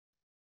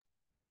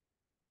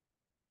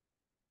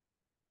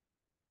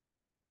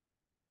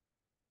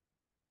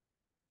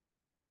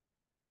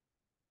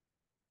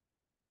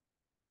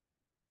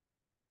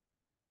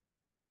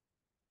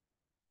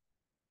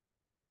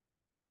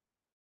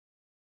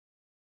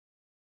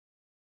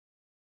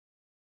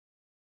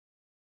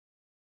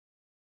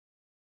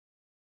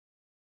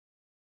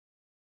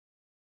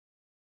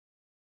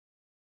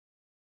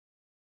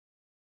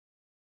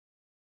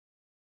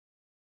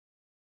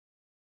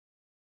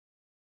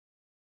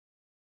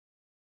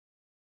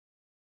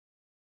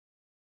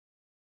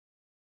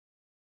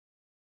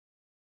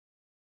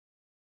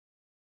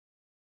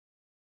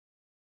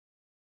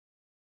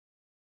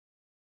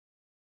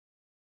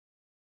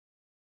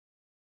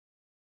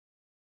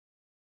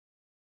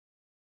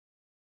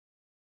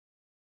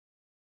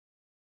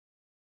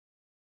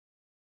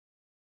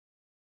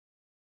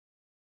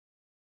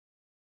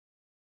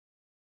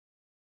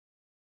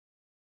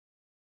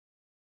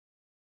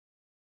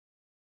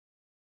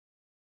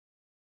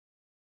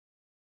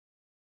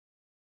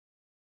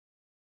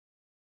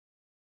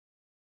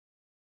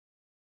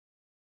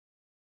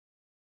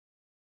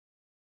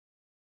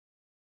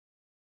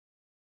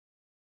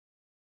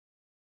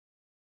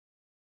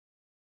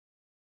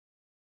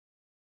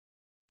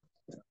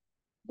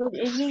Good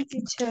evening,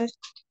 teacher.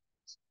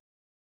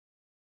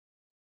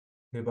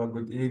 Eva,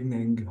 good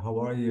evening. How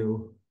are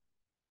you?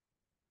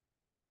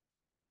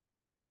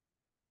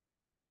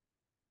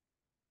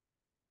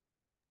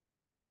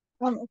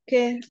 I'm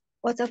okay.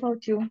 What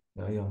about you?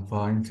 I am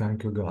fine,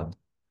 thank you, God.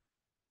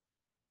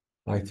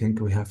 I think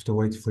we have to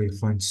wait for your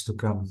friends to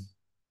come.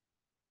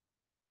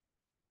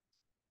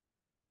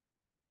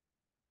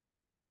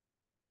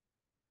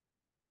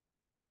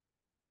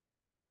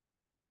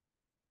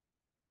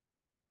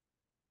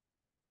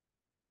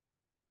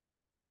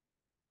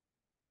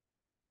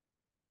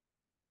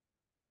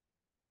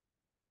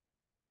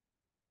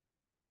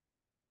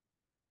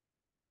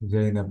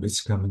 Zainab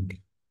is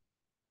coming.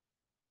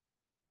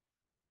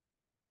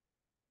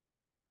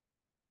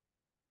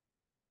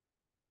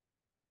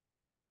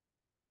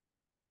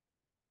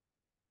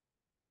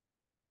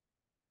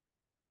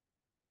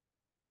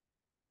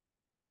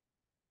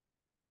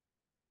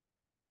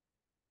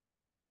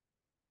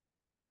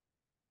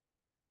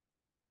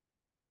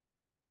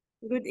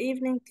 Good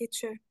evening,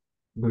 teacher.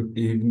 Good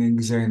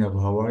evening, Zainab.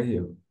 How are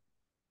you?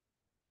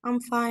 I'm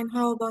fine.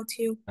 How about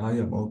you? I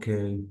am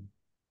okay.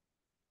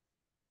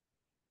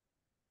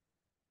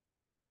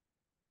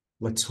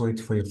 Let's wait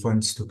for your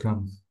friends to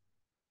come.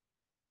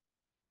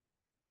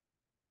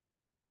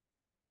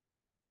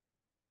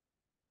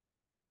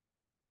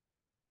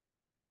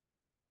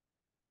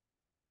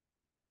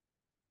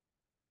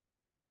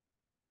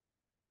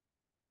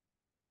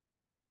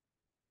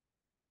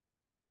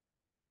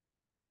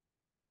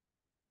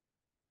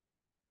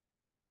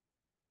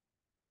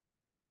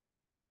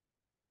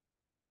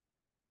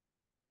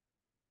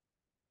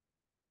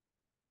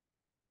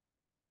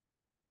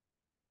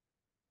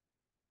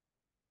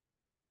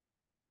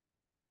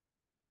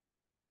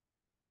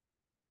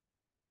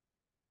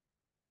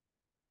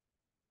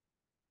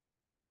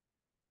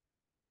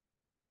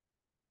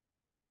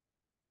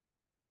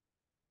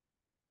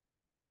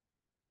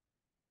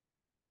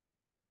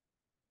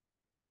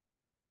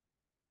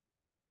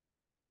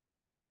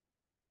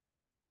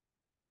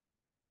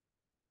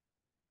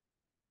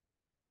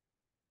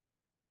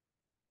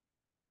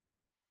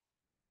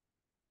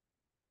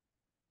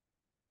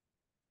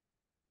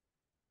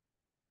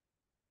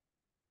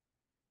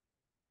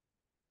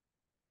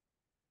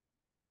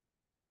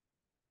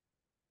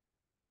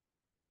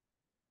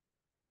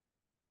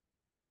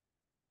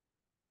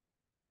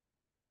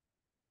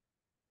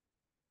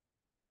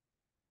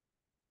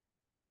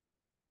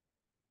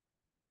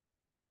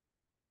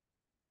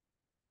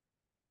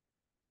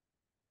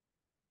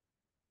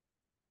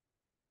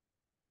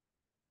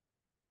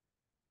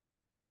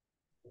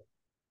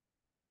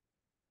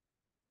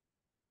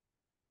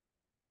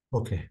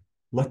 Okay,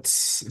 let's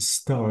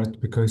start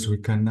because we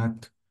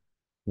cannot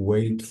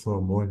wait for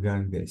more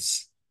than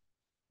this.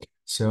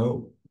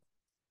 So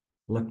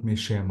let me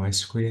share my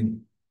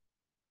screen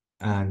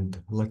and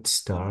let's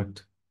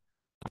start.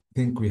 I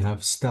think we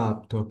have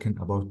stopped talking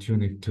about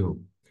Unit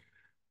 2.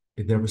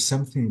 There is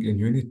something in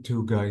Unit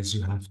 2, guys,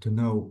 you have to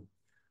know,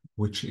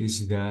 which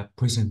is the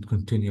present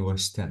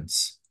continuous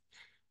tense.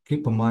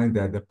 Keep in mind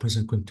that the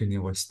present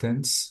continuous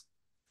tense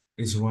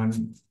is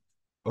one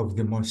of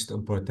the most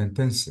important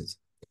tenses.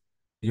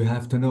 You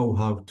have to know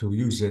how to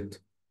use it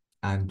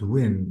and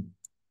when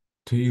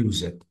to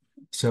use it.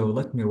 So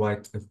let me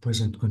write a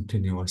present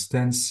continuous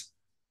tense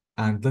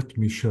and let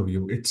me show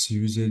you its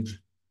usage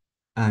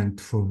and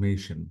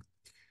formation.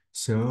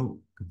 So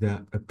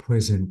the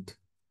present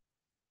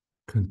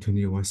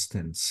continuous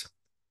tense.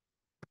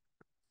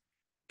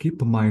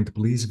 Keep in mind,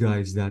 please,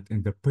 guys, that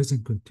in the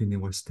present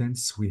continuous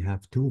tense, we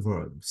have two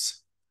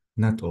verbs,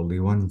 not only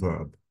one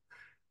verb.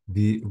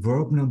 The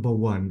verb number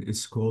one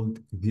is called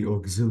the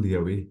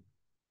auxiliary.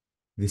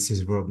 This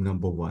is verb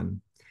number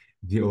one,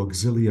 the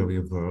auxiliary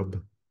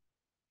verb.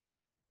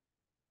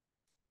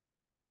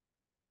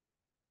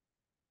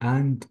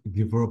 And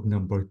the verb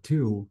number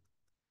two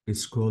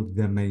is called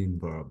the main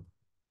verb.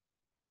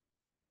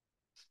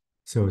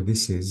 So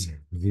this is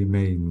the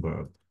main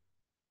verb.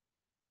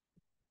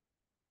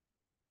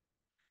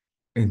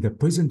 In the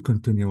present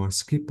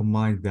continuous, keep in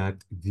mind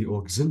that the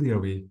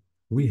auxiliary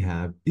we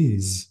have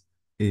is,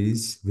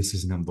 this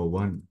is number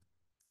one.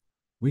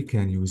 We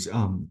can use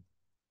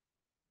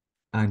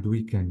and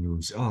we can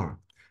use are.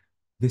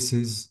 This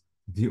is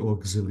the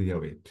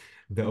auxiliary.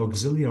 The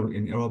auxiliary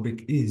in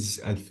Arabic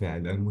is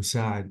al-fa'l,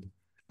 al-musa'ad,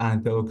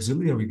 and the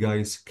auxiliary,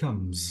 guys,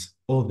 comes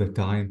all the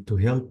time to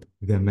help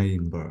the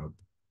main verb.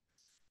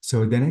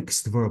 So the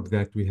next verb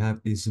that we have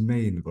is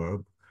main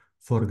verb.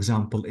 For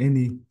example,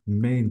 any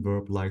main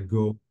verb like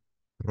go,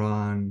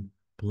 run,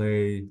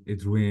 play,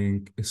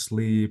 drink,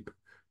 sleep,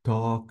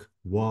 talk,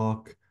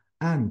 walk,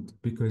 and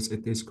because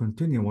it is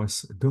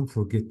continuous, don't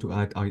forget to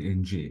add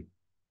ing.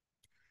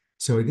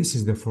 So this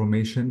is the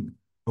formation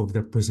of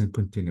the present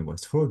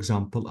continuous. For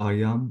example,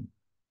 I am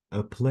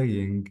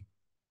playing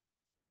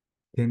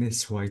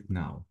tennis right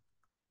now.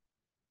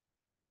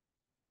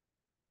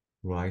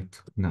 Right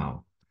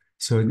now.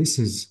 So this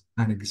is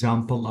an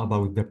example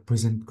about the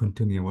present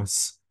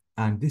continuous,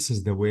 and this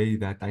is the way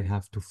that I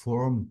have to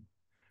form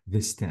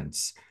this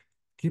tense.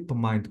 keep in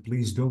mind,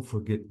 please don't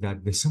forget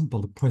that the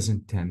simple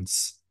present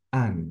tense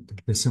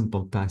and the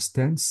simple past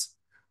tense,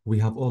 we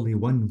have only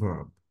one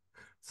verb.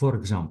 For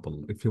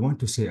example, if you want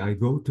to say, I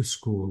go to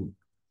school,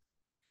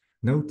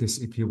 notice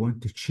if you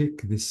want to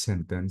check this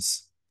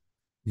sentence,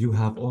 you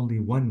have only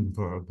one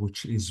verb,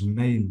 which is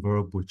main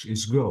verb, which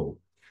is go.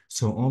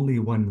 So only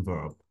one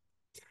verb.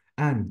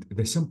 And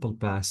the simple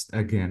past,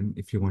 again,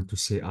 if you want to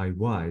say I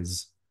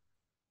was,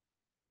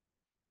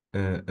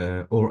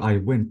 or I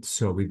went,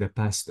 sorry, the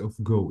past of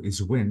go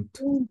is went.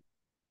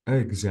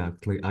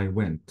 Exactly, I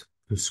went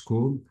to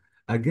school.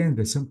 Again,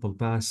 the simple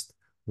past,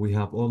 we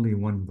have only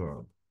one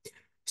verb.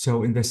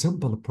 So in the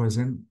simple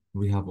present,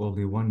 we have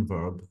only one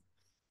verb.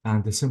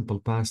 And the simple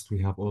past,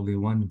 we have only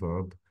one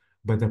verb.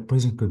 But the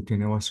present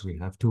continuous, we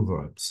have two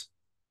verbs.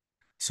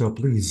 So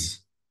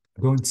please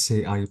don't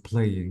say I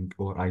playing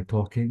or I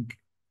talking,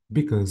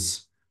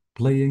 because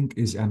playing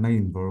is a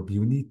main verb.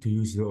 You need to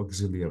use the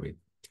auxiliary.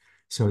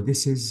 So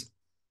this is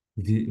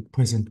the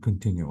present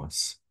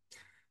continuous.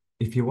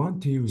 If you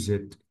want to use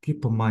it,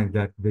 keep in mind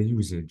that the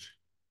usage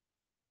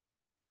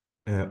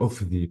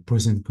of the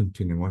present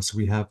continuous,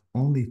 we have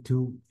only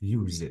two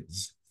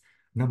uses.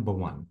 Number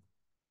one,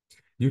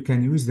 you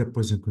can use the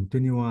present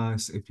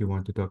continuous if you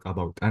want to talk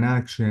about an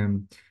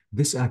action.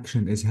 This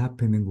action is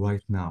happening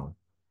right now.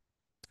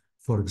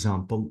 For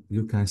example,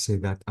 you can say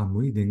that I'm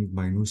reading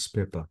my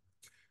newspaper.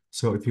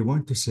 So if you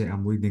want to say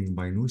I'm reading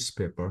my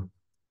newspaper,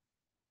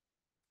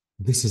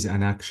 this is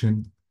an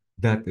action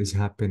that is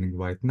happening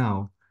right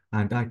now,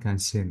 and I can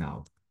say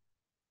now.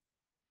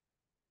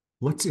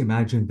 Let's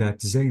imagine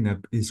that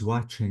Zainab is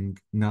watching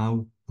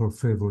now her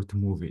favorite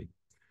movie.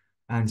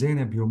 And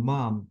Zainab, your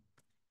mom,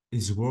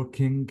 is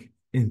working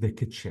in the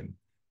kitchen.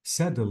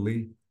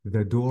 Suddenly,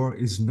 the door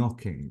is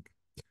knocking.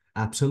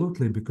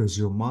 Absolutely, because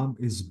your mom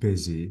is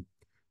busy.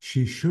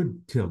 She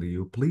should tell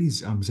you,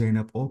 please,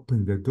 Zainab,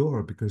 open the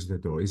door because the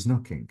door is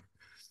knocking.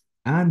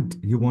 And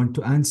you want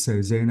to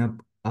answer,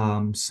 Zainab,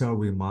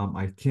 sorry, mom,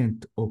 I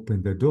can't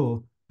open the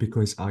door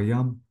because I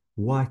am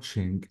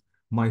watching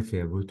my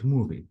favorite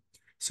movie.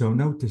 So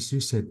notice you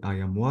said I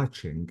am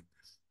watching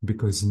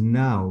because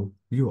now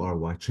you are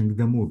watching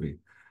the movie.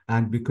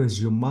 And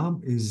because your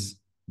mom is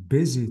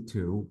busy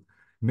too,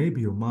 maybe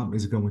your mom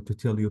is going to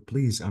tell you,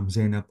 please,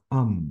 Zainab,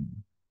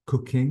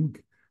 cooking.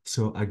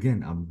 So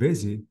again, I'm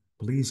busy.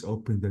 Please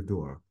open the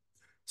door.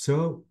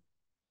 So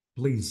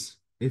please,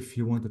 if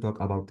you want to talk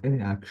about any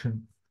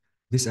action,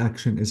 this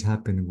action is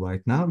happening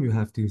right now, you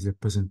have to use the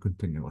present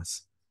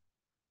continuous.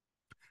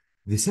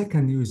 The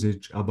second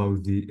usage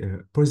about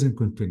the present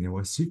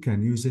continuous, you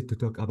can use it to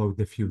talk about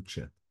the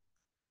future.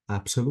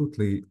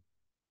 Absolutely,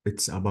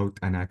 it's about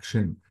an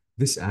action.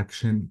 This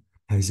action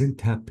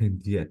hasn't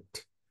happened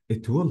yet.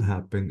 It will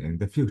happen in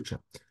the future.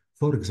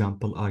 For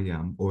example, I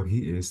am, or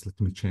he is, let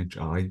me change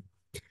I.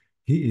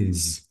 He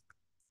is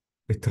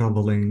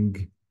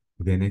traveling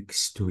the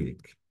next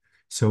week.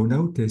 So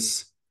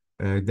notice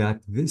that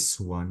this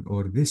one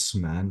or this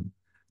man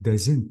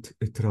doesn't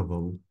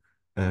travel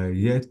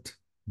yet,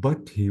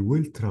 but he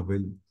will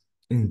travel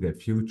in the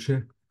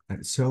future.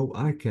 And so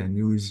I can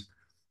use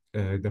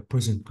the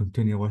present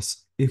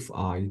continuous if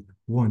I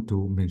want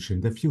to mention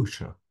the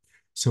future.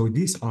 So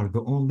these are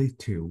the only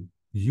two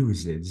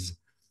uses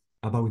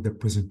about the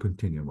present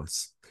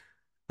continuous.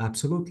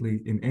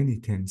 Absolutely, in any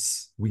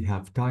tense, we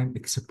have time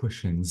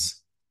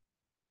expressions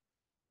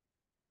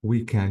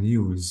we can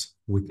use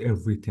with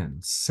every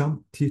tense.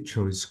 Some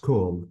teachers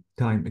call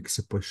time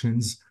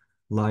expressions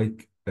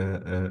like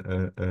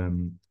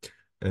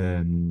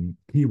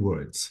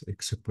keywords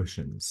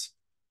expressions.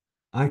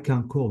 I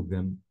can call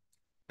them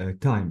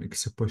time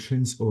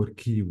expressions or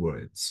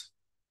keywords.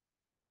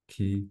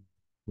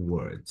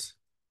 Keywords.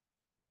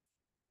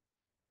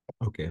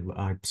 Okay,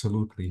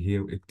 absolutely.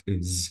 Here it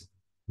is.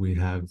 We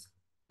have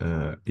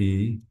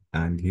E,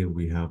 and here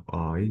we have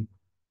I.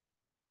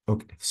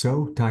 Okay,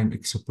 so time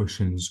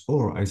expressions,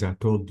 or as I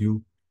told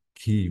you,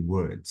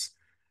 keywords.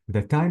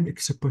 The time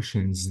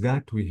expressions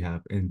that we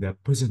have in the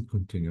present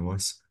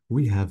continuous,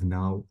 we have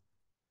now,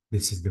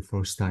 this is the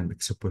first time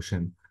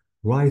expression,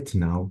 right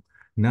now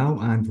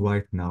and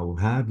right now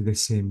have the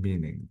same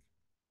meaning.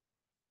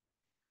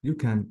 You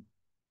can,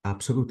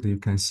 absolutely, you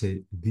can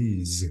say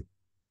these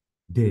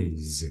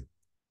days,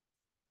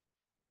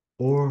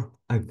 or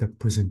at the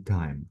present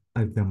time,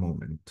 at the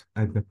moment,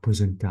 at the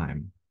present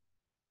time,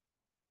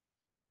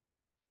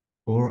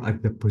 or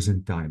at the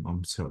present time.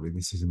 I'm sorry,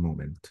 this is a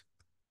moment.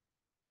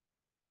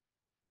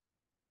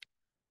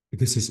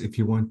 This is if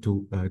you want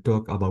to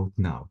talk about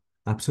now.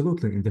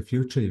 Absolutely, in the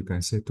future, you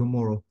can say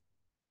tomorrow.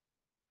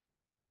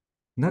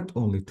 Not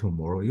only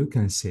tomorrow, you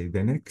can say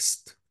the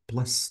next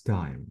plus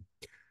time,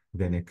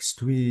 the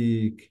next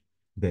week,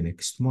 the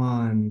next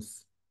month,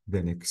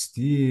 the next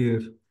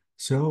year.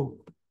 So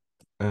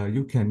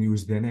you can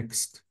use the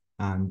next,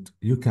 and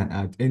you can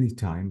add any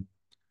time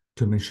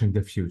to mention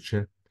the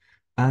future,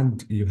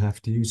 and you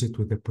have to use it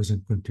with the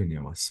present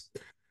continuous.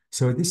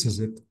 So this is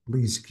it.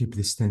 Please keep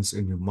this tense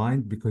in your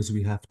mind because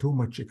we have too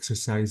much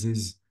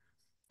exercises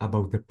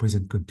about the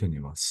present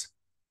continuous.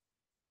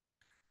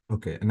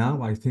 Okay,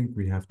 now I think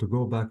we have to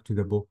go back to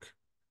the book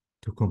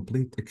to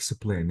complete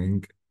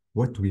explaining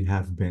what we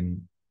have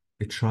been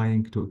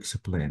trying to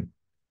explain.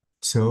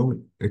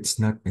 So it's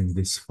not in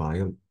this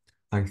file.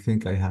 I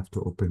think I have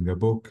to open the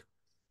book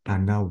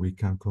and now we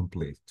can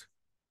complete.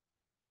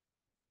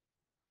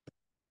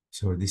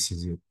 So this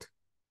is it.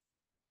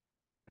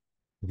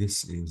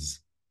 This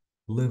is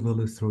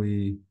level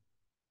 3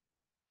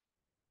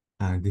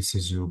 and this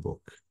is your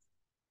book.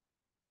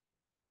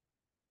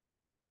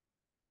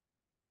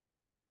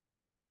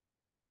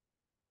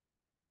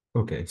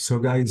 Okay, so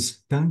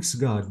guys, thanks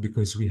God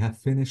because we have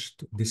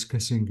finished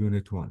discussing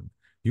Unit 1.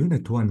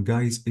 Unit 1,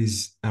 guys,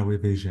 is a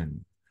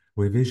revision.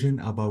 Revision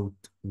about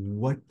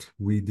what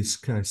we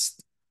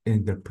discussed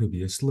in the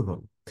previous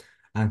level.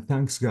 And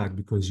thanks God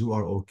because you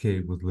are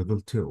okay with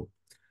level 2.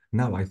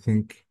 Now I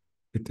think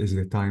it is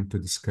the time to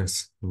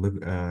discuss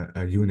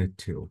Unit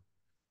 2.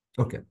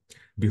 Okay,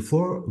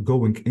 before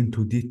going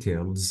into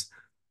details,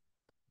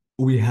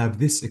 we have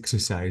this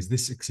exercise.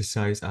 This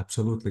exercise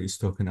absolutely is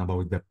talking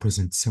about the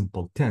present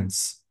simple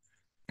tense.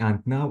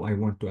 And now I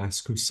want to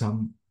ask you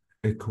some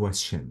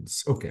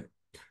questions. Okay,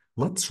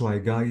 let's try,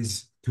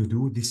 guys, to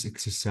do this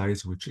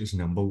exercise, which is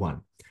number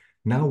 1.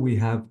 Now we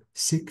have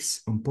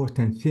 6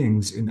 important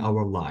things in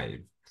our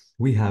life.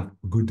 We have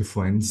good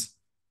friends,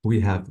 we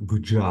have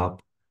good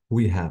job,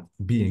 we have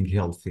being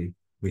healthy,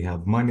 we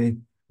have money,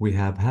 we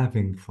have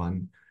having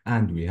fun,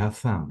 and we have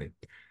family.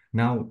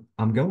 Now,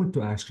 I'm going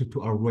to ask you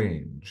to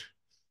arrange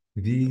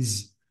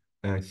these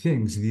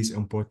things, these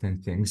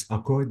important things,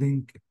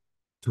 according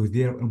to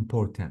their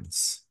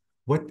importance.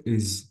 What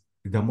is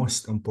the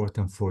most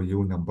important for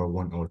you, number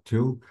 1 or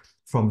 2,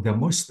 from the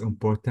most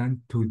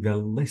important to the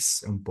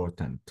less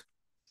important?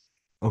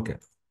 Okay,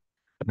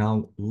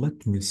 now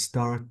let me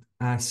start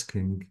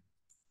asking.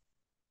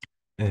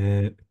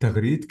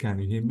 Tagreed, can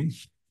you hear me?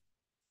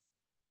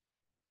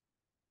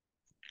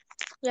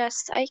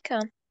 Yes, I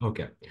can.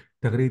 Okay,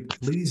 Tagreed,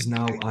 please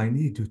now I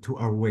need you to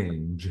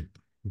arrange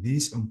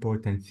these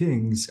important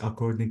things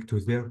according to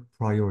their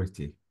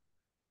priority.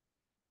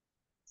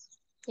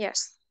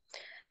 Yes.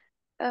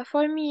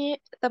 For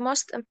me, the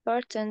most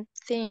important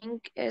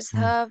thing is Mm.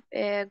 have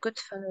a good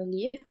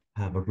family.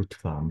 Have a good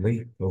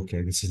family.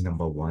 Okay, this is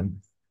number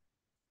 1.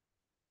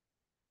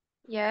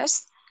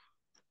 Yes.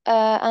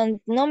 And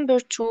number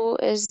two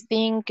is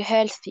being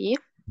healthy.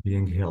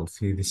 Being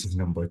healthy. This is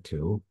number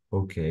 2.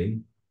 Okay.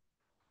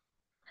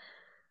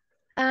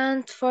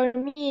 And for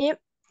me,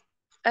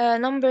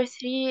 number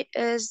three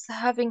is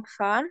having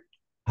fun.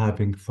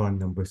 Having fun,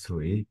 number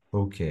 3.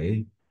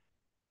 Okay.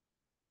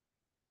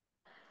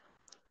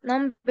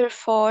 Number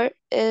four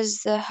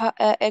is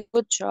a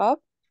good job.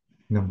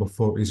 Number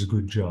 4 is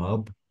good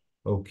job.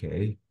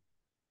 Okay.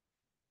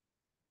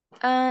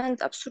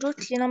 And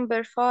absolutely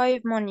number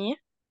five, money.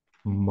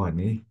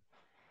 Money.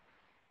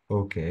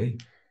 Okay.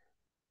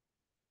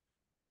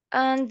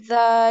 And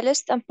the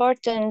least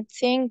important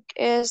thing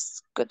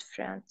is good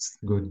friends.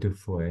 Good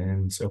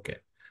friends. Okay.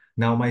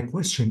 Now, my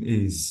question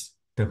is,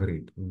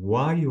 Tagreed,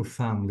 why your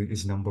family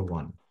is number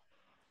 1?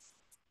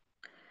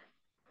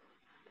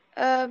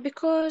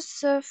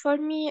 Because for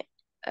me,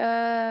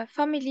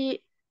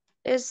 family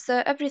is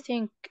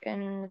everything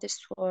in this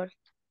world.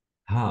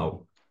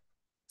 How?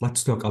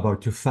 Let's talk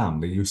about your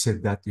family. You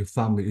said that your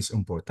family is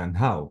important.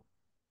 How?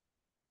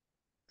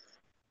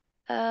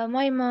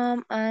 My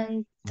mom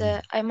and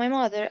Mm, my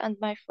mother and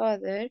my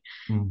father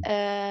mm,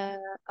 uh,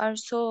 are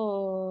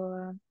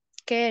so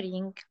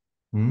caring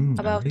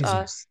about amazing.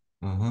 us.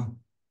 Uh-huh.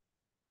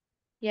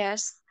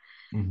 Yes.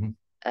 Mm-hmm,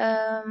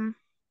 Um,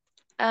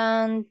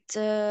 and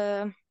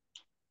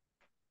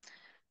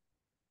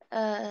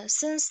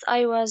since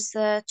I was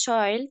a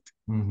child,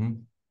 mm-hmm.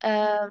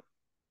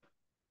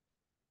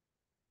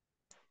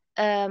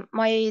 uh,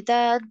 my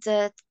dad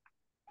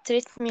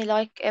treat me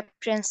like a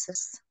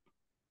princess.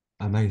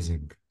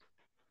 Amazing.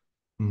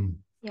 Mm.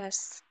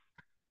 Yes.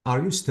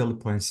 Are you still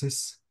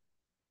princess?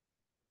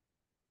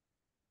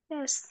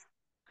 Yes.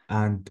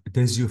 And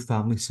does your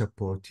family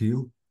support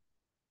you?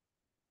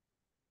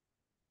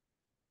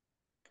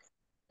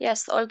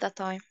 Yes, all the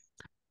time.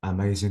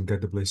 Amazing.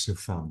 God bless your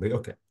family.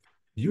 Okay.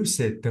 You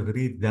said,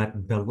 Tagreed,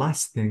 that the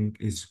last thing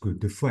is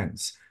good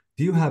friends.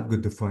 Do you have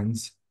good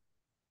friends?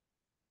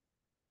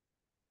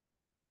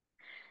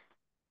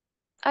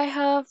 I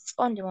have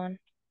only one.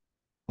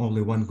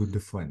 Only one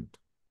good friend.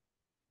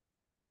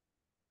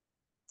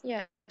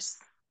 Yes.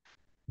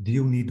 Do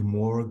you need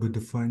more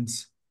good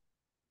friends?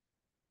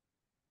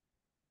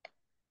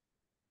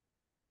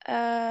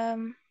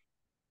 Um,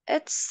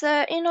 it's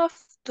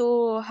enough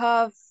to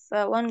have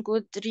one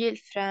good real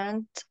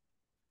friend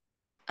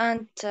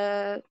and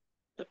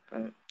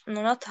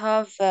not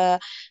have uh,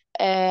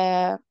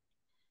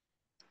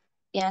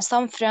 yeah,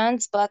 some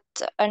friends but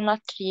are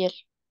not real.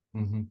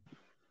 Mhm.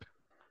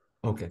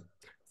 Okay.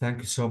 Thank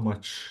you so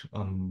much,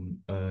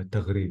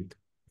 Tagreed.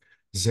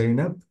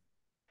 Zainab,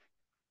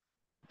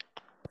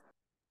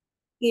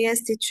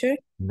 Yes, teacher.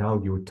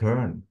 now your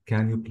turn.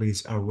 Can you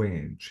please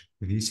arrange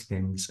these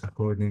things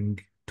according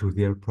to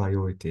their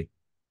priority?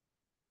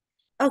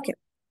 Okay.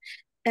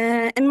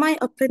 In my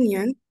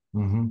opinion,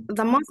 Mm-hmm.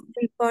 the most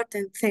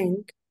important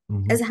thing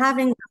Mm-hmm. is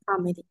having a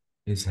family.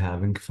 Is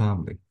having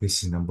family.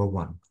 This is number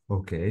one.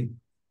 Okay.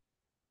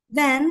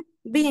 Then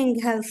being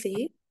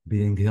healthy,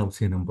 Being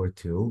healthy, number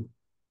two.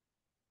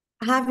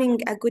 having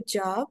a good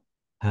job,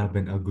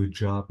 Having a good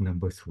job,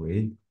 number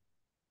three.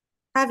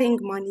 having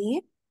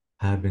money,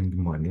 Having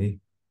money.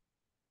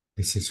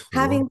 This is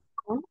four. having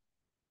fun.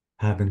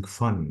 Having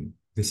fun.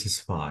 This is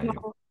five.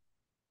 No.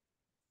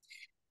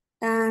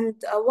 And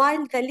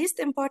while the least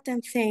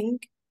important thing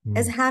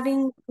is Mm.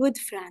 having good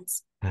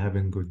friends.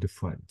 Having good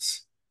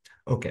friends.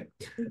 Okay.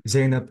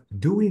 Zainab,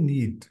 do we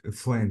need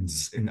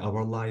friends in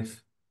our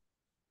life?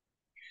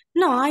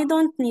 No, I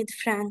don't need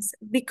friends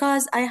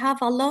because I have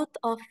a lot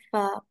of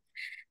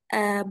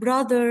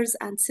brothers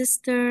and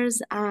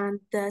sisters and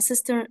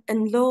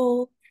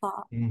sister-in-law.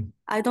 Mm.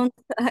 I don't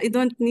I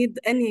don't need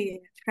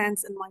any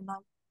friends in my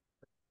life.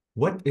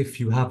 What if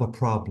you have a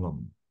problem?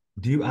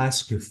 Do you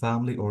ask your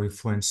family or your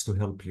friends to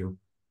help you?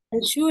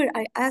 And sure,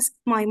 I asked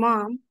my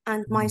mom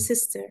and my Mm.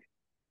 sister.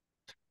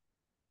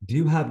 Do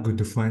you have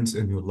good friends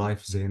in your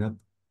life, Zainab?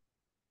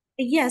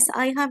 Yes,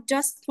 I have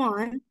just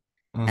one.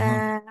 Uh-huh.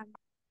 Uh,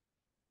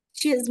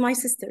 she is my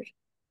sister.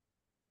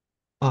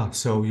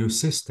 So your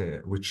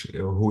sister, which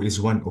who is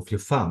one of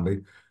your family,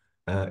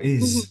 Mhm.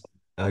 is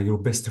your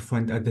best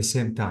friend at the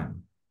same time.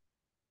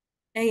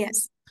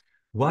 Yes,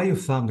 Why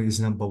your family is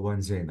number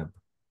one, Zainab?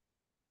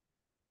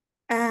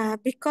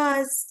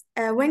 because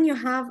when you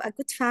have a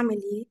good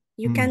family,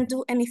 you can Mm.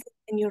 do anything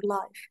in your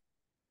life.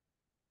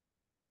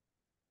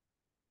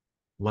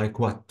 Like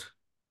what?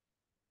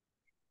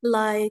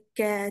 Like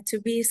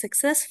to be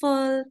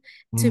successful,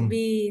 to Mm.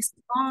 be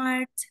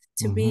smart,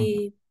 to Mm-hmm.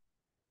 be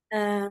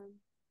um,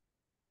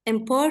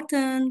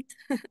 important,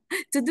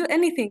 to do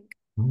anything.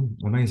 Mm.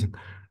 Amazing.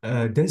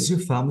 Does your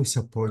family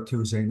support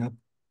you, Zainab?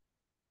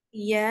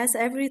 Yes,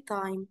 every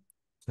time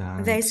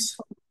they Thanks.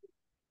 support.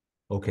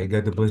 Okay,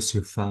 God bless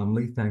your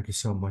family. Thank you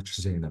so much,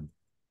 Zainab.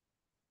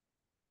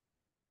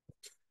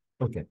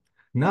 Okay,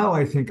 now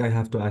I think I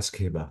have to ask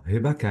Hiba.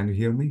 Hiba, can you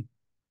hear me?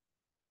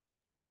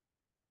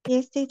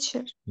 Yes,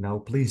 teacher. Now,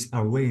 please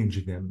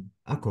arrange them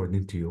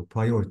according to your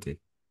priority.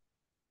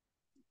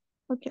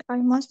 Okay, I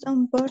most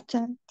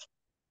important.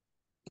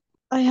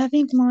 I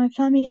having my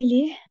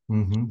family,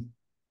 Mm-hmm.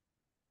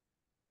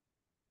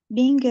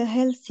 being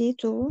healthy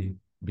too,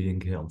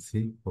 Being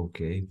healthy.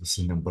 Okay, this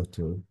is number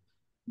two.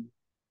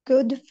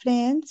 good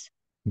friends,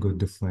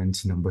 Good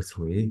friends, number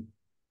three.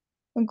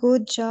 a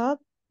good job,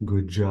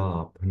 Good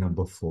job,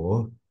 number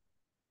four.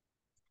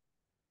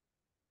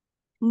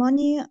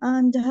 money,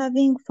 and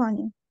having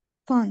fun.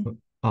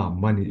 Fun.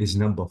 Money is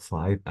number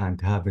five,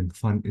 and having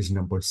fun is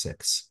number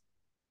six.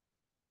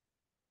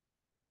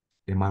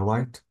 Am I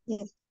right?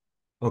 Yes,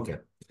 Okay.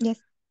 yes.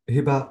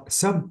 Hiba,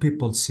 some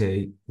people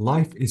say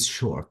life is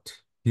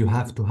short. You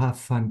have to have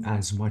fun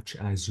as much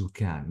as you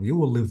can. You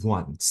will live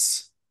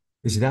once.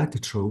 Is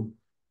that true?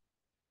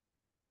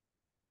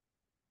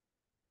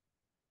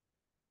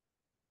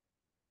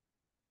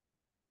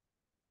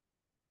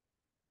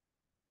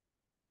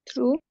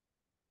 True.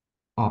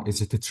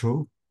 Is it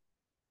true?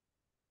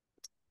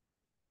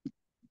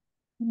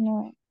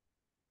 No.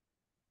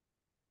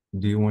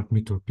 Do you want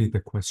me to repeat the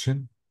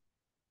question?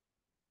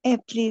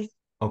 Please.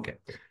 Okay.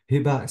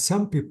 Hiba,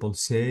 some people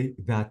say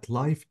that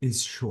life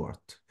is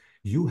short.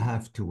 You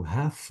have to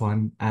have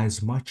fun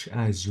as much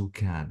as you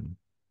can.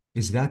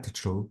 Is that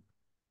true?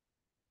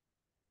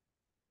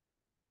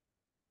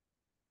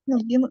 لو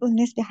بيمرقوا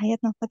الناس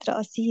بحياتنا فترة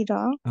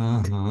قصيرة.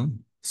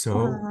 So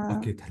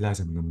أكيد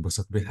لازم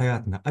ننبسط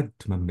بحياتنا قد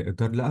ما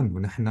بنقدر لأنه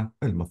نحن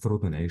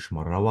المفروض نعيش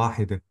مرة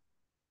واحدة.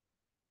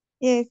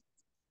 Yes.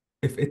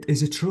 If it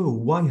is true,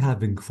 why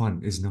having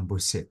fun is number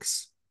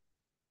six?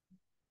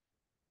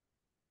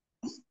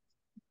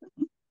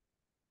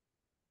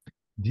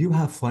 Do you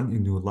have fun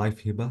in your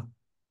life, Hiba?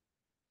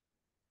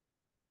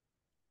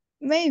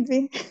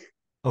 Maybe.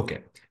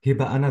 Okay,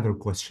 Hiba, another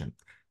question.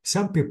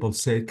 Some people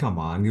say, come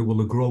on, you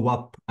will grow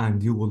up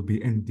and you will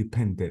be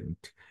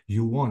independent.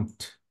 You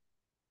won't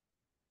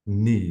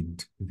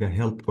need the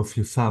help of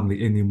your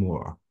family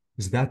anymore.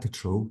 Is that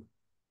true?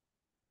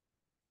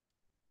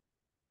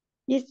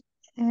 Yes.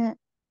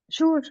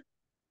 Sure.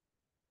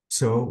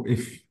 So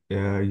if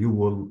you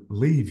will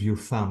leave your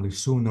family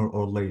sooner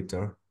or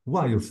later,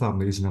 why your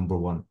family is number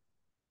one?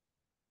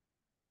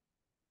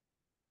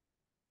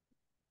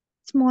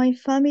 It's my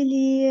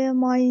family,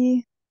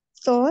 my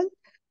soul.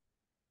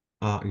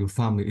 Your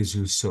family is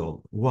your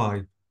soul.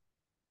 Why?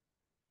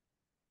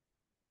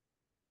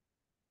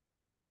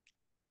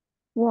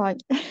 Why?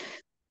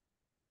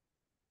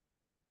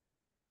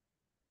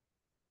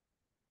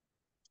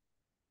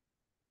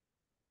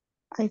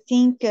 I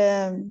think,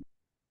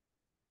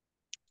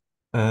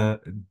 Uh,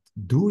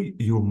 do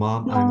your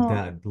mom and no,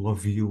 dad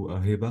love you,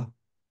 Hiba?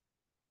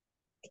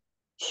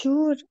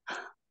 sure.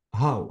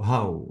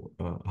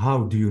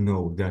 How do you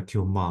know that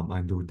your mom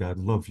and your dad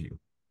love you?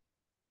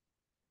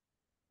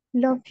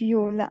 Love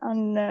you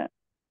لأن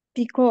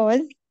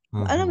because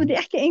أنا Uh-huh. بدي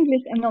أحكي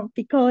English أنا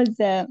because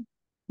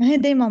ما هي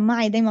دايما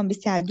معي، دايما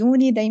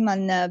بيساعدوني،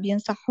 دايما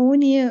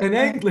بينصحوني. In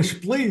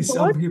English, please,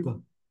 support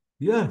Hiba.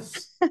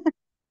 Yes.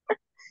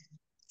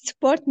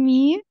 support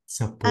me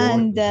Support.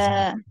 and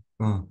Exactly.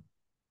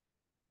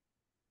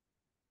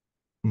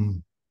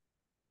 Mm.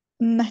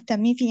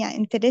 مهتمين فيه،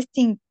 يعني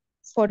interesting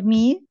for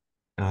me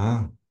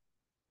Ah,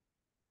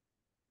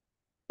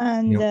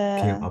 and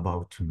care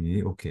about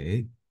me.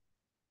 Okay.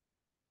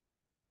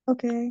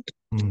 okay.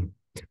 Mm.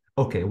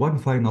 Okay, one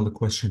final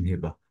question,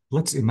 Hiba.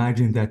 Let's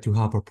imagine that you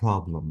have a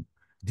problem.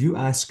 Do you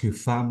ask your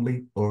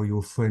family or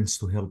your friends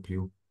to help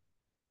you?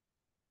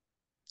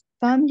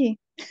 family.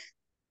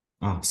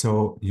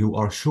 So you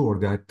are sure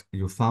that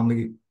your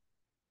family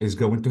is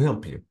going to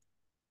help you.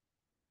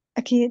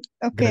 أكيد.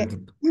 okay.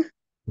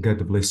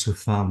 God bless your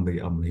family,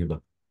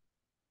 Hiba.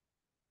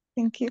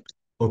 thank you.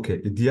 Okay,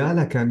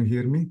 Diala, can you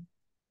hear me?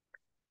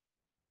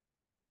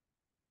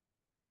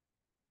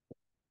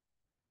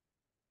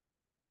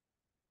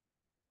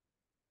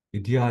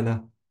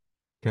 Diala,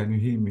 can you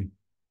hear me?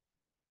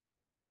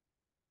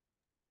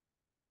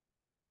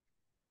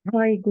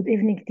 Hi, good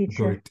evening,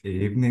 teacher. Good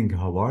evening.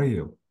 How are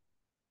you?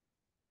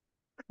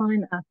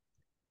 Fine.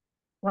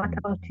 What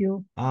about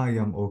you? I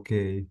am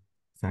okay.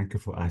 Thank you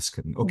for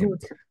asking. Okay.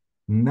 Good.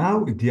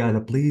 Now,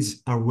 Diala,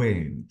 please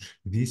arrange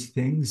these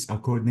things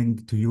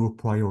according to your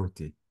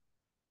priority.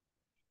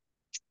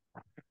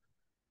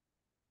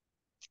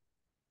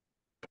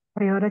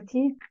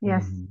 Priority?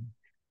 Yes. Mhm.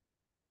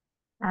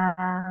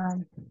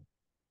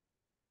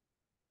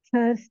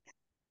 First,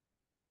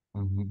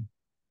 Mhm.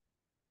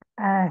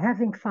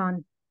 having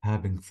fun.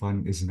 Having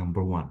fun is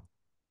number one.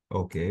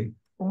 Okay.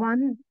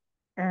 One,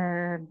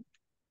 and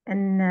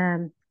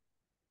uh,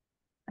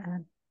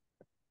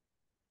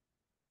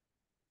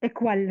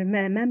 equal.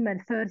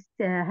 First,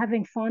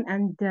 having fun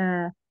and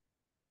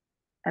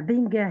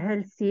being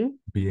healthy.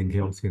 Being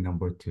healthy,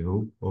 number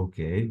two.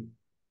 Okay.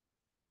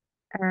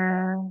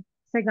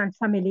 Second,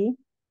 family.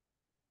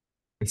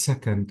 The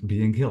second,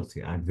 being healthy.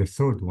 And the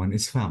third one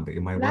is family.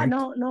 Am I لا, right?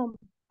 no.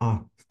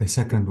 The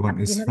second one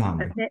is أبدي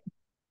family.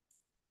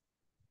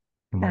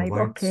 Am I طيب,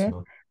 right? okay.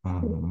 So,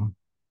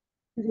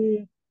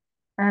 Three,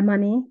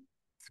 money.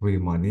 three,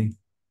 money.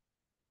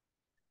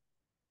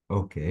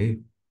 Okay.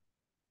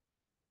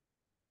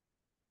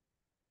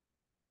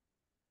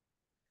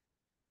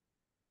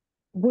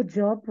 Good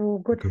job.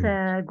 Good,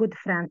 Good. good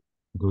friend.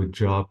 Good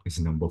job is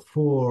number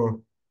four.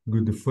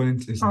 Good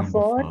friends is number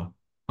Four. five.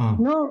 Ah,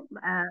 No.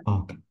 ah.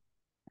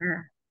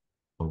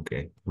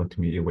 Okay, let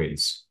me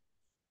erase.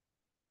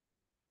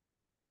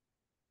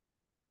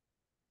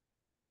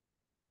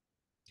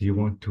 Do you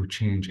want to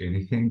change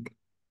anything?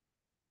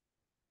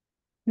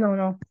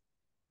 No.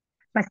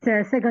 But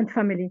second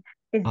family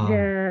is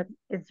Ah,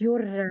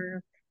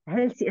 your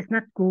health is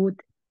not good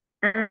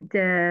and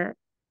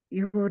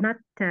you're not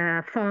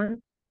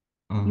fun.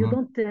 You uh-huh,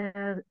 don't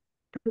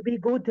to be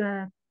good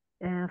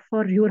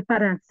for your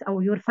parents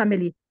or your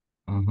family.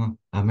 uh-huh.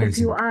 If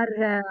you Amazing.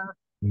 are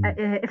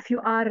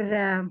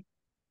Mm,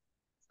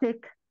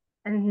 sick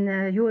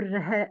and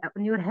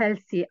you're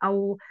healthy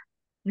or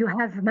you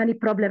have many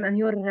problem in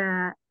your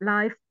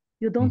life,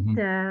 you don't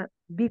mhm.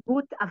 be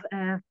good.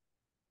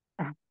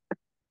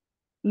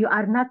 You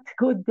are not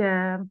good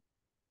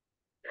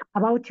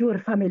about your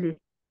family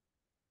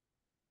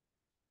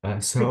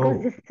because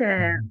So, this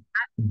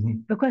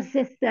mhm,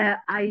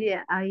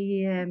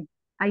 mhm.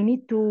 I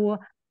need to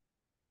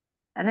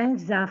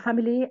arrange the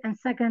family and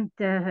second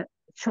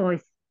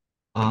choice.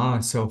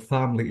 So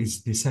family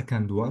is the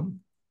second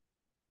one.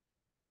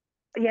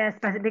 Yes,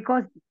 but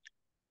because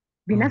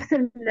Uh, بنفس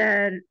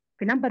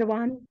في number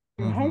one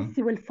uh-huh.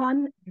 الهيلثي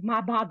والفن مع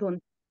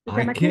بعضهم.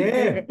 إذا I ما كنت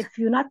can't. if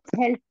you're not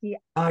healthy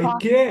I fun.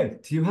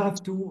 can't. You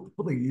have to,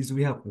 please.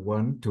 We have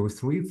 1, 2,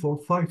 3, 4,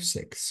 5,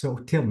 6. So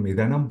tell me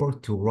the number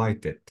to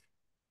write it.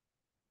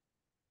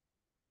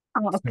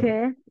 So,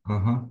 Okay.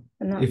 uh-huh.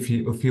 No, If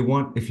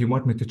you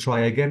want me to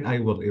try again, I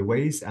will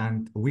erase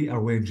and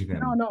rearrange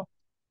them. no.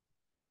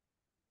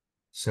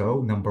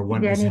 So number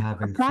one is يعني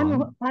having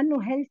fun. fun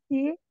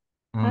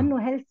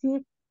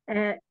وhealthy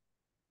Uh,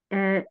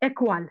 uh,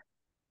 equal.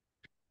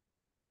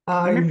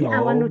 I ما في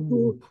one or two.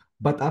 know,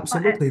 but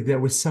absolutely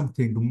there is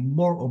something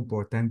more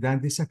important than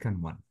the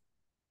second one.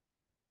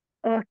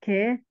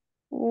 Okay.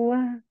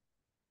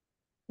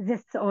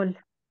 That's all.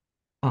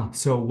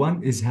 So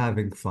one is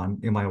having fun,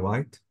 am I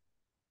right?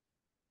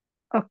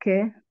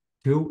 Okay.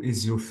 Two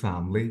is your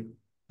family,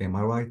 am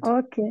I right?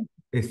 Okay.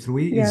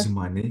 Three is Yes.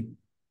 money.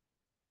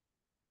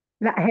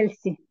 لا,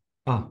 healthy.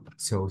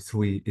 So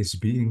three is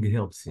being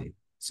healthy.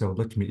 So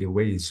let me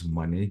erase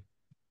money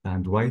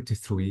and write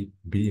three,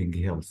 being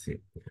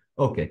healthy.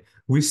 Okay,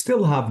 we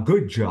still have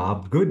good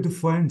job, good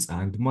friends,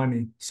 and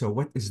money. So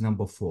what is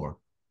number four?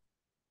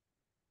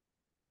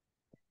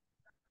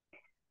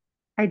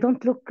 I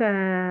don't look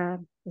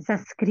the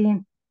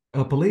screen.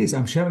 Please,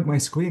 I'm sharing my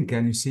screen.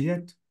 Can you see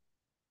it?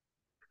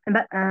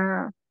 But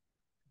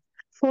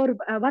for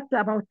what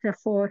about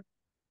for?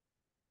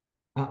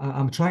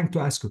 I'm trying to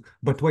ask you,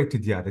 but wait,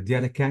 Diana.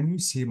 Diana, can you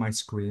see my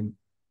screen?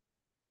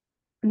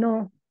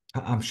 No.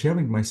 I'm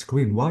sharing my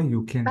screen. Why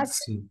you can't But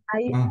see?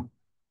 I Uh,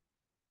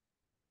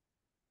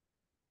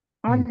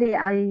 only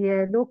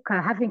I look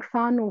having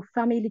fun with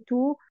family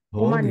too,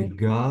 Holy money.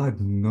 God,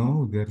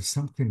 no, there's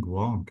something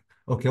wrong.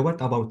 Okay,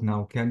 what about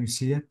now? Can you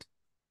see it?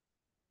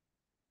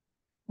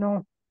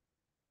 No,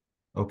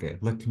 Okay,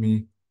 let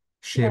me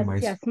share my.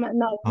 yes,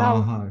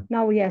 Uh-huh.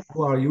 now, yes.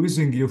 You are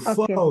using your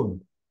Okay,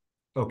 phone.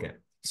 Okay,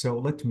 so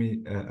let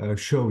me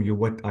show you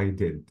what I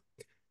did.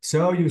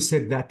 So you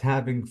said that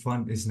having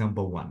fun is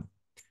number one.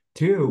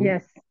 Two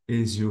yes.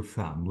 is your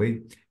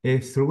family.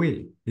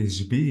 Three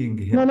is being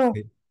No,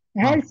 healthy.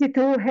 Ah,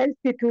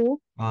 healthy too.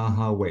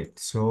 wait.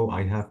 So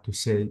I have to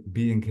say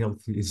being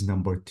healthy is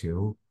number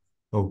two.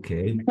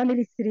 Okay.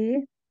 Family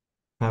three,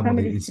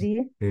 Family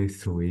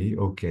is three.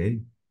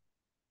 Okay.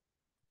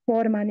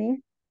 for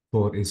money.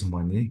 Four is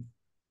money.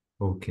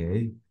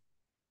 Okay.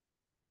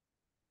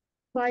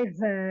 Five,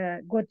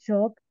 good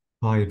job.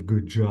 Five,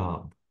 good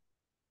job.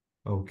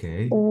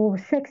 Okay. Or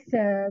six,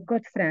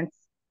 good friends.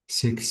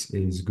 Six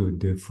is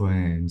good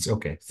friends.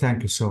 Okay.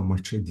 Thank you so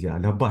much,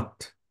 Diana.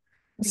 But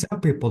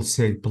some people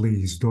say,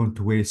 please don't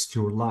waste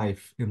your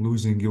life in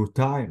losing your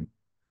time.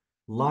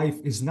 Life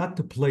is not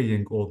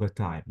playing all the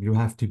time. You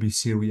have to be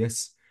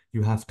serious.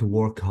 You have to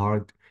work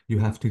hard. You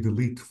have to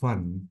delete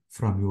fun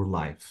from your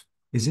life.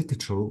 Is it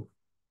true?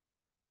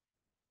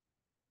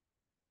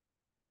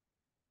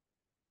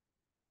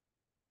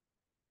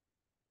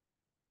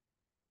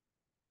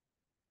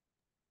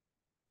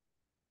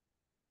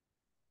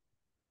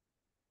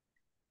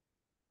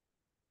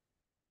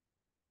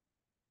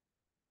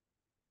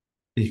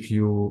 If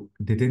you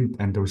didn't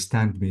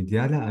understand me,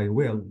 Diana, I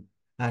will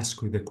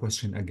ask you the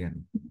question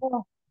again.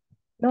 No,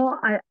 no,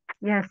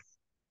 yes.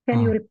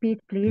 Can you Ah, repeat,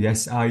 please?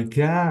 yes, I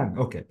can.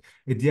 Okay.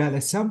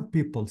 Diana, some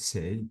people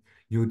say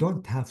you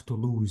don't have to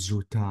lose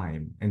your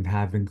time in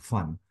having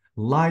fun.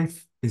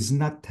 Life is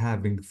not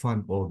having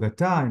fun all the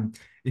time.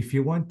 If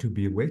you want to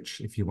be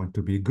rich, if you want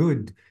to be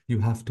good, you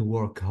have to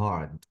work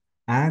hard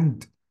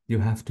and you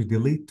have to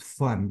delete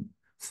fun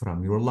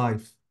from your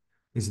life.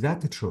 Is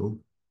that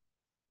true?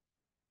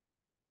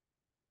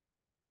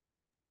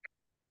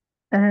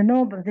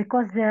 No,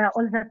 because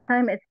all the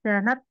time it's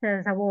not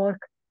the work.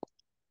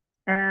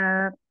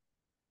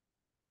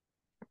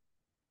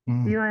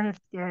 Mm,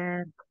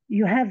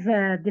 You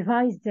have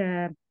devised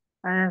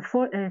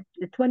for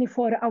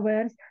 24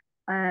 hours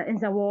in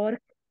the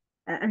work,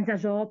 in the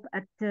job,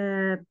 at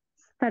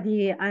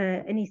study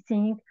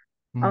anything,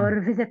 mm,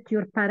 or visit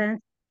your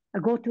parents,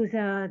 go to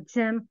the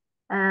gym.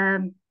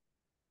 Um,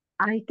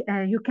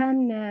 you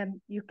can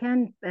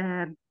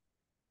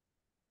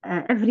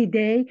every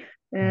day.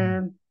 mm.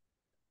 Um,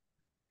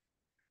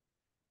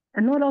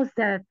 not all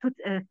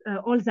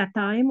the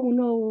time,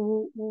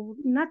 no,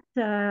 not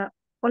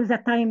all the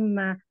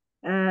time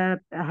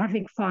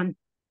having fun.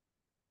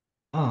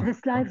 Ah,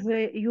 This life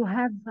you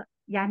have,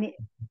 يعني,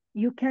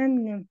 you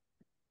can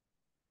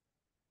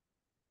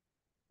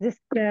this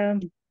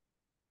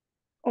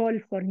all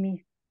for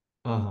me.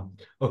 uh,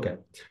 okay.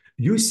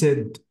 You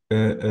said,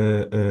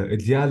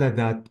 Diala,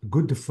 that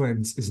good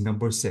friends is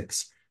number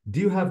six. Do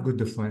you have good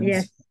Yes,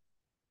 friends?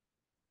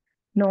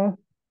 no,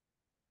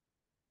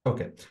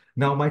 Okay.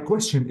 Now my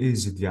question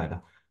is,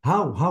 Diana,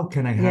 how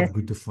can I yes. have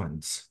good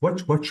friends?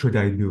 What should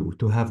I do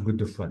to have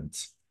good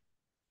friends?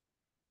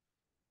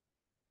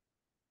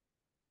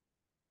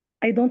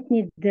 I don't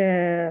need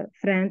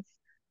friends.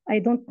 I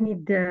don't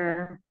need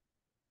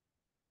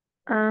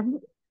um,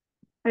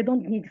 I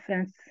don't need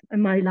friends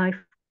in my life.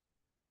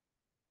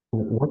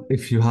 What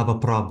if you have a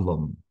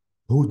problem?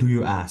 Who do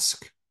you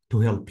ask to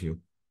help you?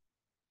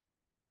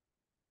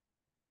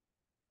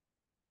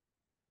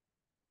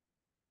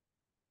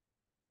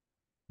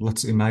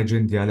 Let's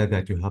imagine, Diala,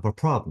 that you have a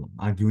problem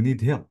and you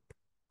need help.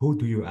 Who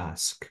do you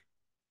ask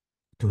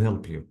to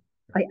help you?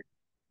 I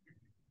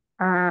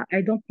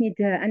I don't need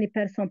any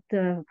person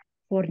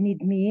for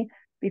need me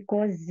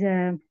because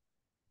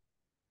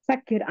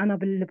فكر أنا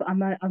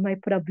my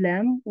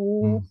problem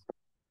Mm,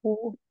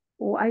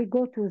 و, I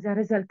go to the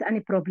result any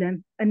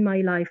problem in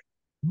my life.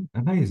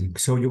 amazing.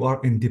 So you are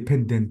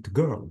independent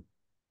girl.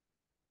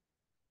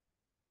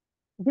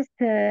 This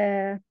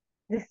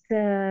this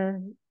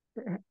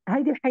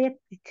هيدي الحياة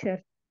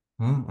teacher.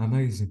 Huh?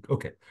 Amazing.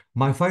 Okay.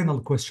 My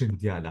final question,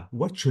 Diala,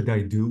 what should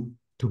I do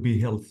to be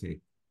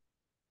healthy?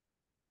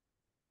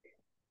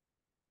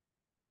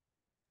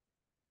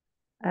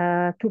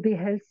 To be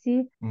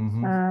healthy,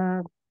 Mhm.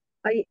 uh,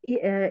 I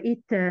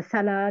eat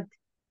salad,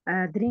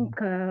 drink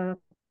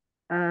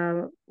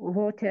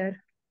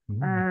water,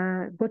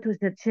 Mm. go to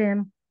the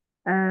gym,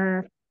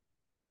 uh,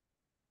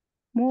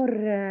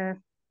 more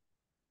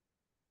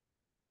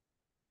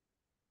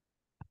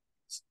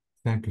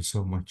Thank you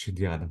so much,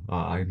 Diana.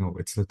 I know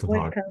it's a little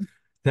hard. welcome.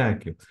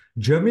 Thank you.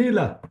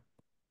 Jamila,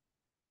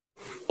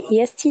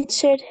 Yes,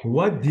 teacher.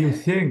 what do you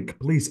think?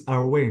 Please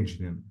arrange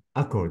them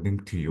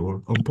according to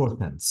your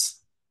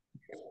importance.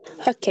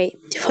 Okay,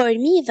 for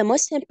me, the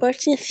most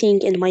important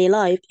thing in my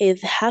life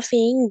is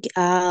having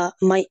a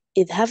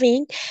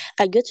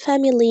good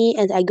family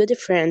and a good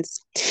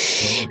friends.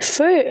 Oh,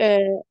 For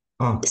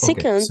okay.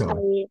 second, So,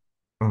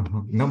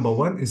 number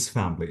one is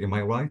family. Am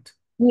I right?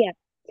 yeah,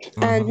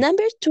 And Uh-huh.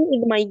 number two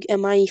is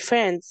my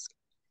friends.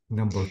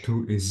 Number two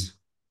is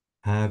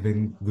having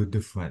good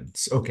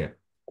friends. Okay.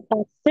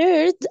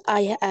 Third,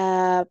 I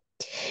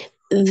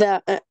the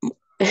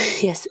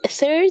yes.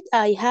 Third,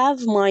 I have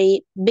my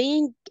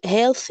being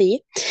healthy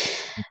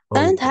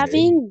and Okay.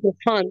 having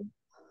fun.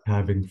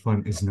 Having fun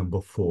is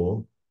number four.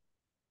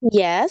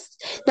 Yes.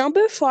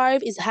 Number five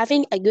is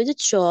having a good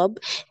job,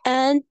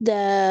 and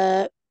the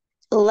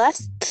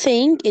last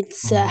thing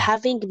it's Uh-huh.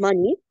 having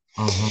money.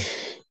 Uh-huh.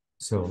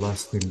 So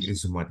last thing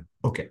is money.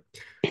 Okay.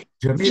 Yeah.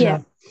 Jamila,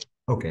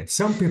 okay.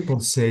 Some people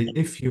say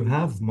if you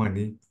have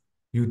money,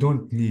 you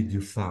don't need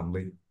your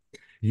family.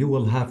 You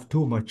will have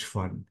too much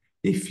fun.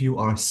 If you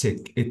are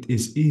sick, it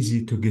is easy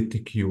to get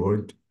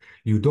cured.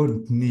 You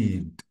don't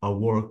need a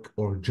work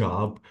or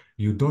job.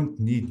 You don't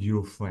need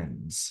your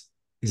friends.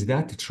 Is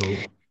that true?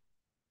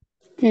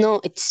 No,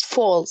 it's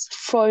false.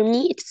 For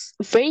me, it's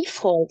very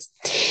false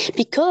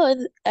because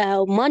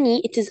money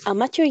it is a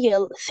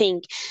material thing,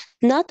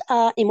 not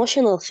a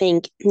emotional thing.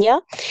 Yeah,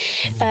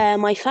 Mhm.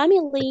 my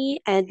family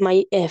and my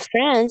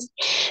friends,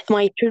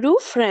 my true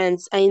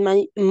friends and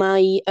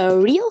my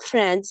real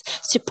friends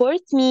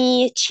support me,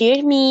 cheer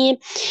me,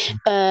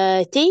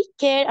 take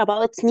care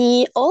about me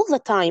all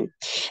the time,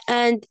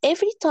 and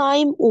every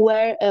time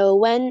where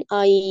when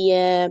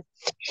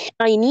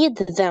I need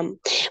them.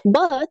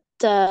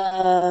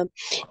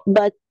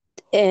 But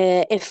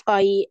if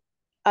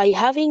I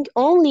having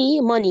only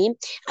money,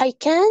 I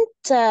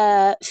can't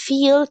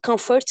feel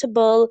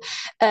comfortable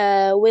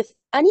with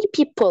any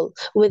people,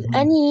 with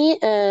Mhm. any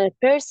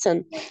person.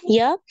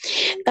 Yeah,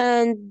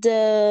 and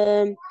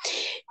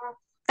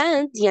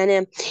يعني,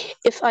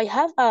 if I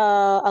have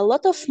a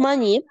lot of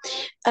money,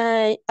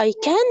 I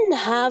can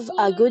have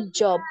a good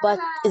job, but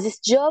this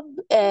job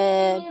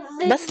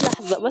بس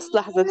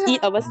لحظة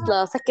دقيقة بس Mhm.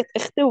 لسكت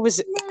أختي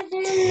وبجي.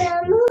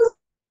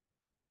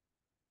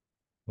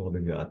 Okay.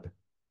 Obrigado.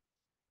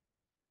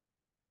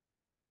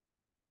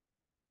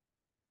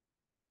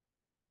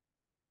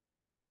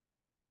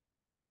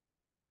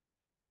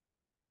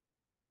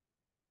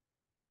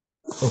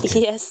 Okay.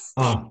 Yes.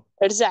 Ah,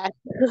 رجعت.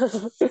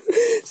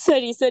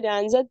 سوري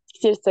عن جد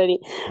كثير سوري.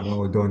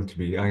 no, don't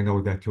be. I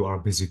know that you are a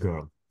busy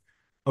girl.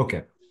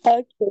 Okay.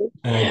 اوكي.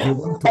 Do you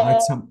want to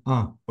add some?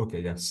 Okay,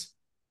 yes.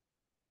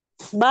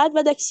 بعد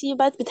بدك شيء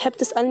بعد بتحب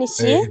تسألني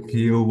شيء؟ If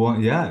you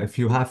want, yeah, if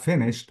you have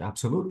finished,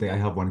 absolutely. I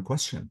have one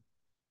question.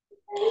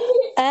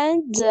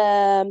 And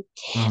Uh,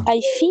 I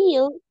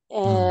feel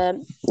uh,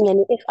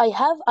 يعني if I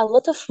have a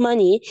lot of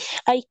money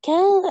I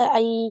can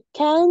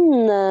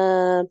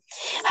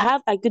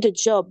have a good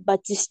job, but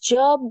this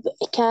job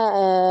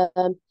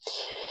can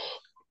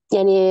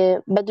يعني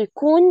بده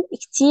يكون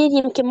كتير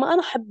يمكن ما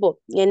أنا أحبه،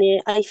 يعني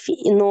I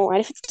feel إنه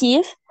عرفت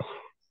كيف؟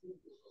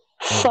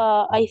 ف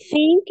oh, I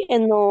think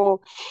إنه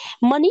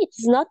money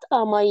is not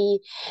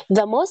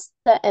the most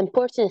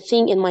important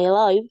thing in my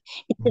life.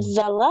 It is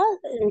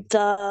mm,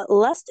 the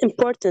last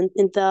important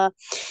in the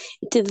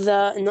it is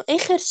the إنه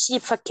آخر شيء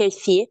بفكر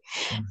فيه.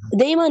 mhm.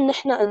 دايما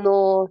نحن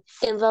إنه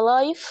in the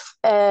life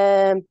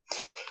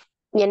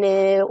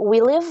يعني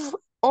we live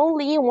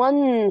only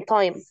one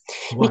time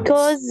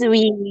because Once.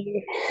 we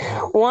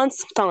Mhm. once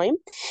time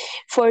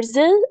for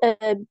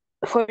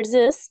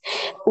this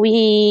we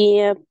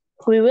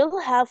we will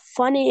have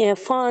fun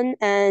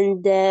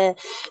and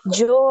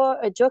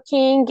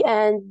joking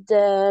and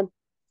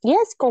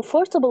yes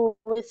comfortable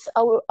with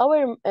our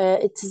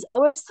it is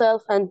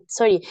ourself and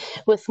sorry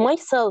with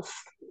myself.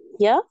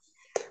 Yeah.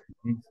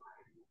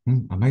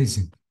 Mm,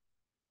 amazing.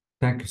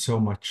 Thank you so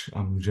much,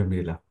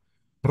 Jamila.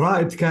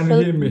 Right, can you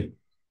hear me?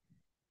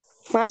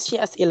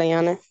 ماشي أسئلة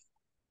يعني.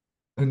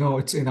 No,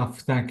 it's enough.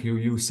 Thank you.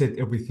 You said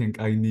everything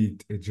I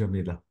need,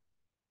 Jamila.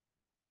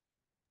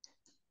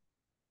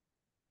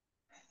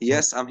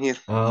 Yes, I'm here.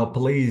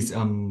 Please,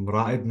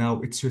 Raed,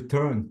 now it's your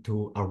turn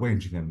to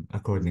arrange them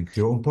according to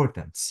your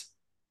importance.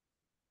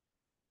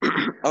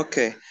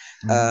 Okay.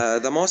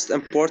 Mhm. The most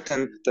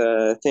important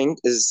thing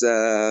is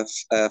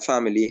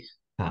family.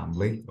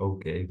 Family.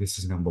 Okay, this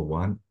is number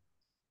one.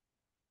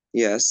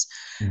 Yes.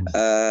 Mm.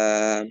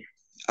 Uh,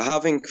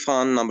 Having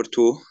fun, number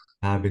two.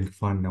 Having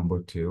fun, number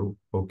two.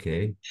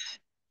 Okay.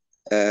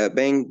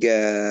 Being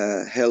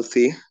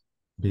healthy,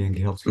 Being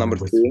healthy, number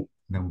number three.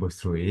 number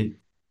three.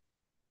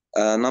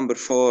 Number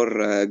four,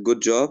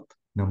 good job.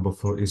 Number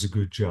four is a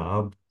good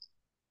job.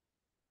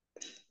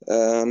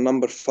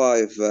 Number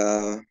five,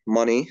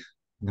 money.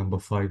 Number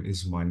five is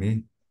money.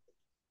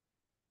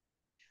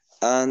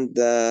 And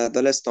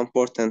the least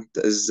important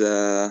is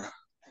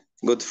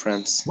good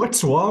friends.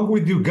 What's wrong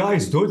with you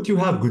guys? Don't you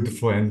have good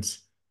friends?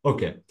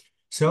 Okay.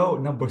 So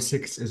number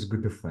six is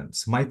good friends.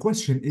 My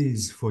question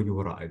is for you,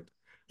 Raed.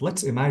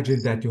 Let's imagine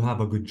that you have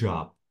a good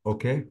job,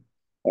 okay?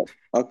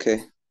 Okay.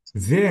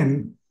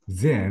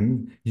 Then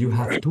you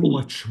have too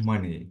much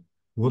money.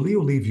 Will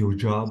you leave your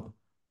job?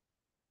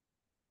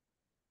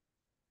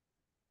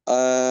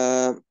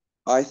 Uh,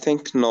 I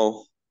think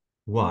no.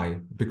 Why?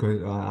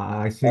 Because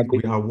I think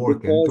we are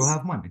working to Because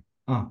have money.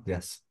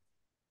 Yes.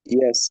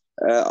 Yes,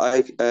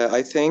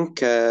 I think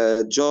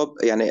job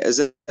يعني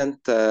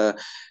isn't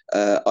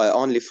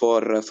only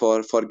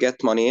for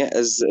get money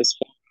is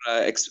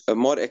for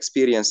more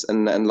experience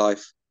in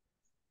life.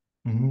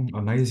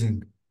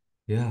 Amazing.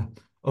 Yeah.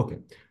 Okay.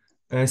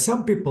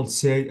 Some people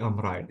say I'm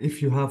right.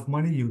 If you have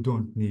money, you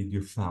don't need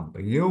your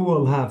family. You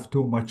will have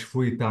too much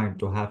free time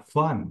to have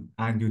fun,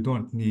 and you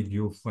don't need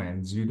your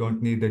friends. You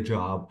don't need a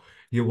job.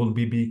 You will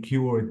be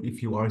cured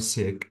if you are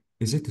sick.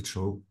 Is it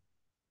true?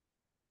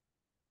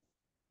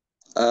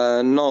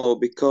 No,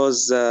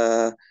 because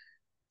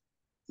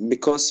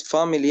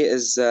family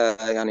is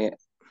يعني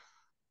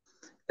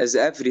is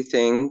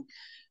everything.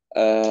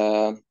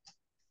 Uh,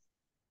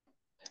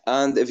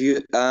 and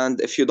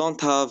if you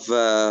don't have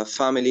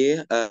family,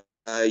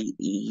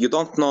 you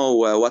don't know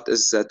what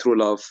is true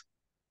love.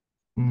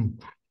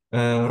 Mm.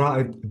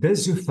 Raed,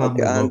 does your Okay,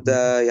 family love and you?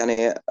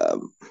 يعني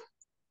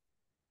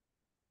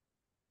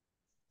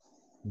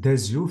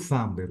Does your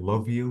family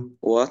love you?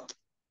 what?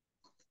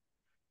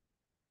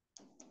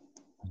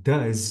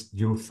 Does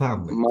your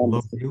family Mom.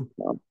 love you?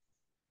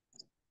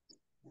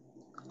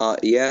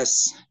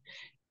 Yes,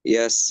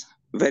 yes,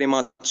 very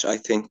much, I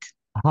think.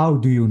 How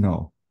do you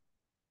know?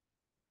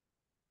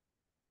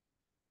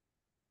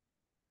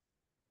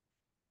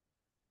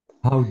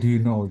 How do you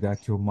know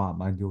that your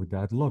mom and your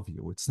dad love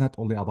you? It's not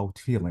only about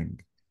feeling.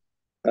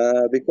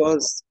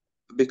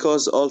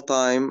 Because all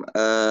time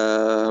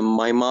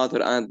my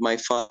mother and my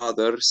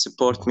father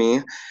support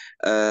me,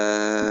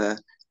 uh,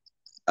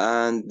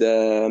 and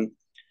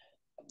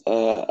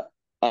uh,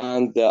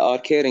 and are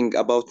caring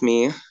about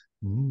me.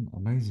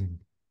 Amazing.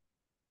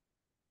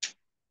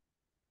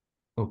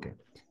 Okay.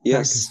 Thank you.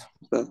 Yes,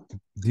 but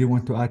Do you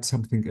want to add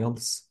something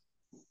else?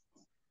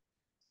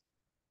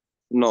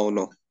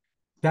 no,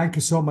 Thank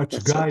you so much,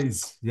 that's it.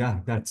 guys. Yeah,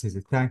 that's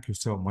it. Thank you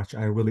so much.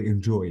 I really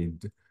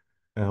enjoyed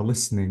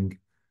listening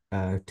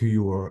to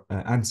your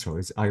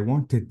answers. I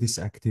wanted this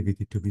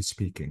activity to be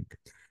speaking.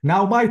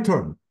 Now, my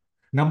turn.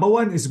 Number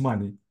one is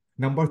money.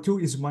 Number two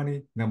is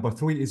money. Number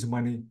three is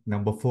money.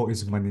 Number four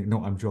is money.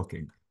 No, I'm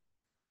joking.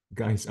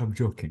 Guys, I'm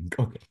joking.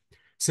 Okay.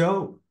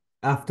 So,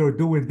 after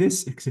doing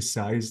this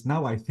exercise,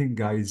 now I think,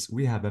 guys,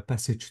 we have a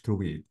passage to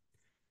read.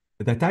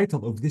 The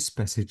title of this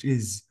passage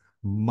is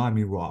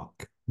Mommy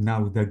Rock.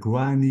 Now, the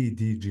Granny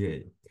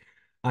DJ.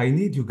 I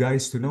need you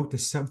guys to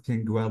notice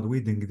something while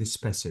reading this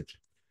passage.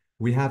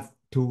 We have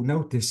to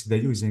notice the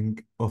using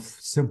of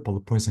simple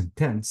present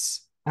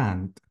tense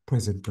and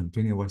present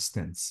continuous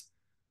tense.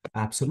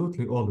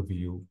 Absolutely all of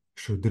you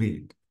should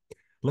read.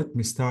 Let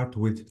me start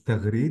with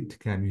Taghreed.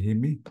 Can you hear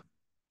me?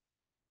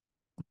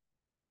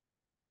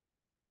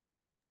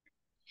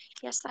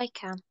 Yes, I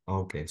can.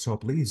 Okay, so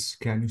please,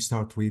 can you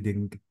start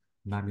reading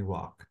Mommy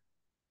Rock?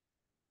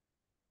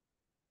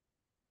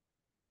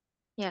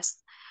 Yes.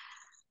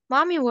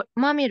 Mommy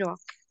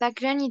Rock, the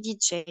Granny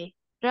DJ.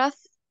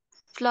 Ruth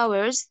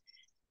Flowers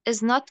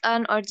is not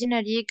an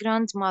ordinary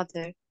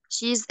grandmother.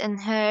 She's in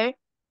her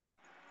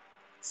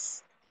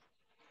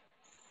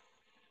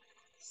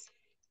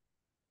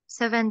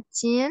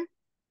 17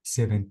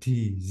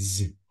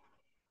 70s.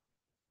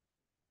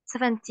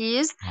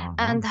 70s Uh-huh.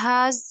 and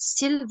has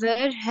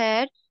silver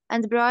hair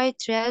and bright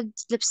red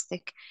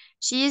lipstick.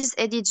 She's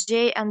a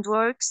DJ and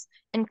works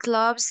in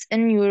clubs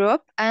in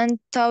Europe and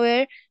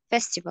tower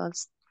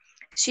festivals.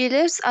 She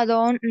lives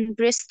alone in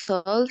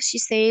Bristol. She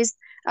says,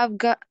 I've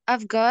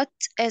got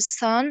a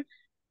son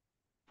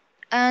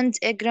and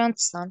a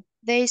grandson.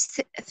 They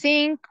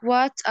think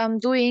what I'm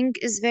doing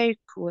is very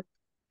cool.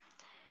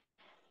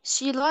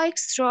 She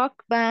likes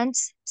rock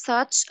bands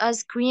such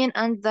as Queen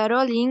and the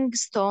Rolling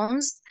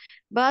Stones,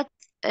 but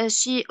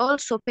she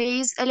also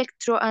plays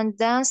electro and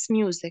dance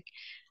music.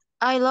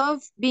 I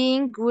love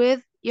being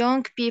with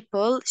young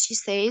people, she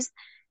says.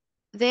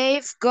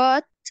 They've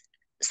got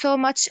so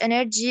much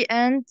energy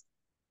and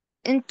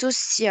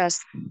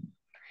enthusiasm.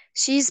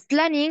 She's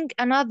planning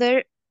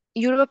another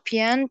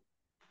European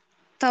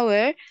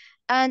tour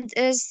and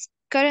is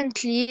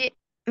currently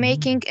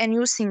making a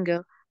new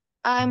single.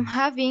 I'm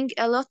having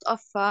a lot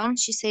of fun,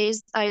 she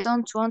says. I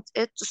don't want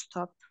it to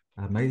stop.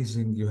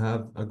 Amazing. You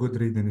have a good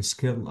reading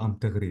skill. I'm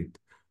Taghreed.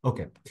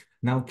 Okay.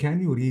 Now, can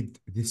you read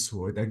this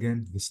word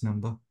again, this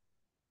number?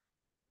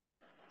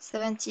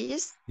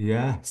 70s?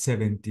 Yeah,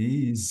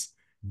 70s.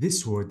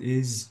 This word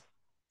is,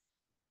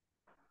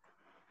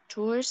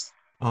 Tours?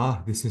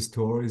 this is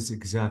tours,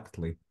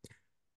 exactly.